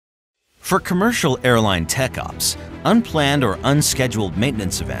For commercial airline tech ops, unplanned or unscheduled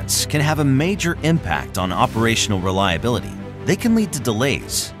maintenance events can have a major impact on operational reliability. They can lead to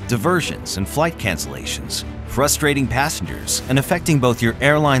delays, diversions, and flight cancellations, frustrating passengers and affecting both your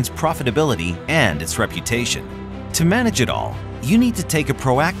airline's profitability and its reputation. To manage it all, you need to take a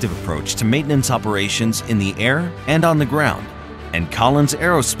proactive approach to maintenance operations in the air and on the ground, and Collins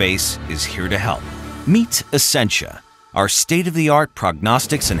Aerospace is here to help. Meet Ascentia, our state-of-the-art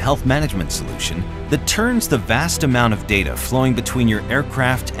prognostics and health management solution that turns the vast amount of data flowing between your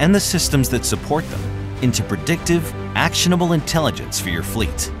aircraft and the systems that support them into predictive, actionable intelligence for your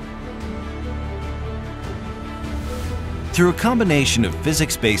fleet. Through a combination of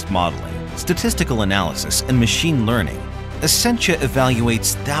physics-based modeling, statistical analysis, and machine learning, Ascentia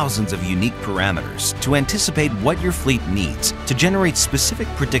evaluates thousands of unique parameters to anticipate what your fleet needs to generate specific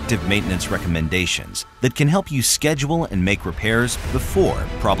predictive maintenance recommendations that can help you schedule and make repairs before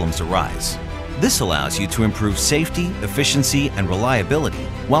problems arise. This allows you to improve safety, efficiency, and reliability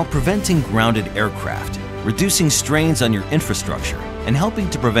while preventing grounded aircraft, reducing strains on your infrastructure, and helping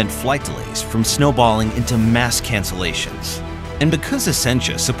to prevent flight delays from snowballing into mass cancellations. And because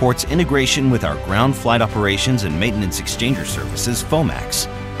Ascentia supports integration with our ground flight operations and maintenance exchanger services, FOMAX,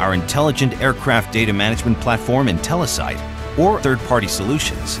 our intelligent aircraft data management platform IntelliSite, or third-party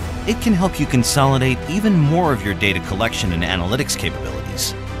solutions, it can help you consolidate even more of your data collection and analytics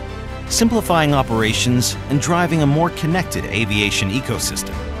capabilities, simplifying operations and driving a more connected aviation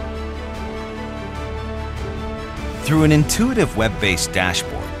ecosystem. Through an intuitive web-based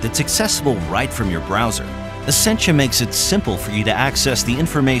dashboard that's accessible right from your browser, Ascentia makes it simple for you to access the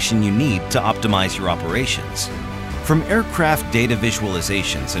information you need to optimize your operations. From aircraft data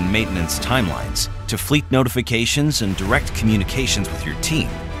visualizations and maintenance timelines to fleet notifications and direct communications with your team,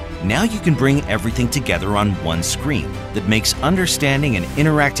 now you can bring everything together on one screen that makes understanding and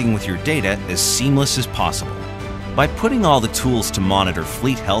interacting with your data as seamless as possible. By putting all the tools to monitor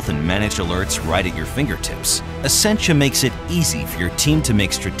fleet health and manage alerts right at your fingertips, Ascentia makes it easy for your team to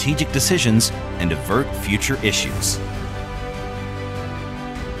make strategic decisions and avert future issues.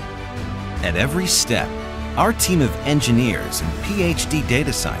 At every step, our team of engineers and PhD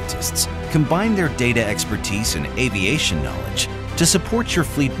data scientists combine their data expertise and aviation knowledge to support your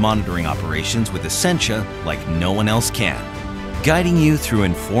fleet monitoring operations with Ascentia like no one else can, guiding you through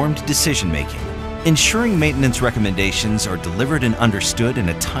informed decision-making, ensuring maintenance recommendations are delivered and understood in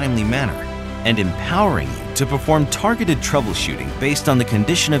a timely manner, and empowering you to perform targeted troubleshooting based on the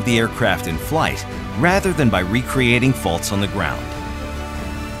condition of the aircraft in flight rather than by recreating faults on the ground.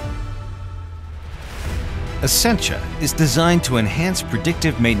 Ascentia is designed to enhance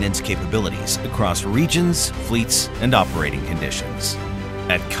predictive maintenance capabilities across regions, fleets, and operating conditions.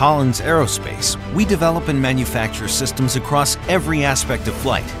 At Collins Aerospace, we develop and manufacture systems across every aspect of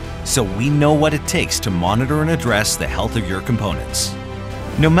flight, so we know what it takes to monitor and address the health of your components.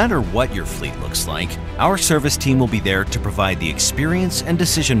 No matter what your fleet looks like, our service team will be there to provide the experience and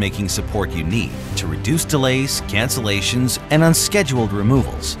decision-making support you need to reduce delays, cancellations, and unscheduled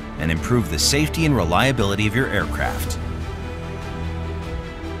removals, and improve the safety and reliability of your aircraft.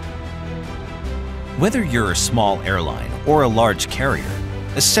 Whether you're a small airline or a large carrier,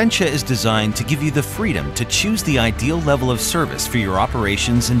 Ascentia is designed to give you the freedom to choose the ideal level of service for your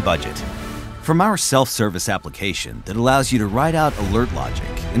operations and budget. From our self-service application that allows you to write out alert logic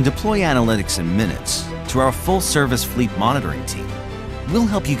and deploy analytics in minutes, to our full-service fleet monitoring team, we'll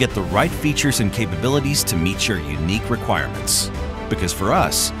help you get the right features and capabilities to meet your unique requirements. Because for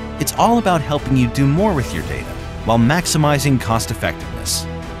us, it's all about helping you do more with your data while maximizing cost-effectiveness.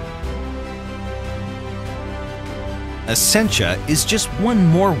 Ascentia is just one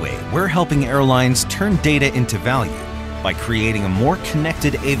more way we're helping airlines turn data into value by creating a more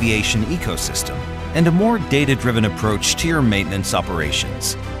connected aviation ecosystem and a more data-driven approach to your maintenance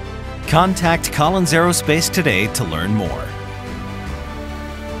operations. Contact Collins Aerospace today to learn more.